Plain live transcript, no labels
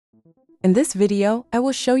In this video, I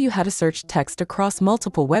will show you how to search text across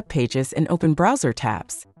multiple web pages and open browser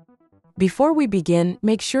tabs. Before we begin,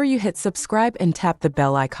 make sure you hit subscribe and tap the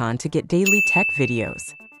bell icon to get daily tech videos.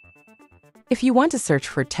 If you want to search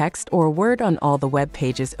for text or a word on all the web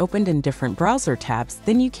pages opened in different browser tabs,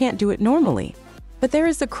 then you can't do it normally. But there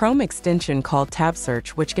is a Chrome extension called Tab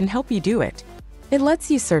Search which can help you do it. It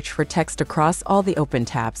lets you search for text across all the open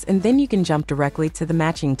tabs, and then you can jump directly to the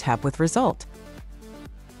matching tab with result.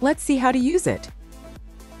 Let's see how to use it.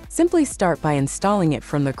 Simply start by installing it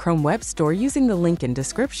from the Chrome Web Store using the link in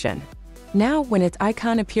description. Now, when its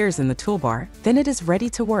icon appears in the toolbar, then it is ready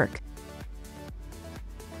to work.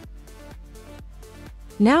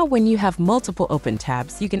 Now, when you have multiple open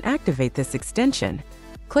tabs, you can activate this extension.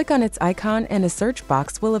 Click on its icon and a search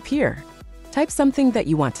box will appear. Type something that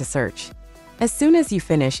you want to search. As soon as you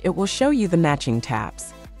finish, it will show you the matching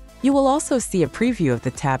tabs. You will also see a preview of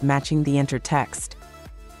the tab matching the entered text.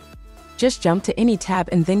 Just jump to any tab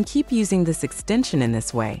and then keep using this extension in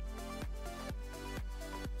this way.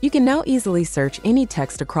 You can now easily search any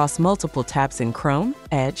text across multiple tabs in Chrome,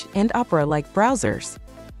 Edge, and Opera-like browsers.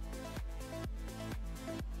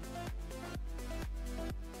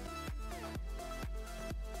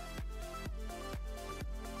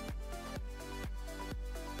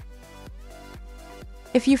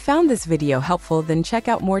 If you found this video helpful, then check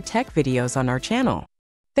out more tech videos on our channel.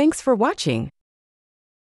 Thanks for watching.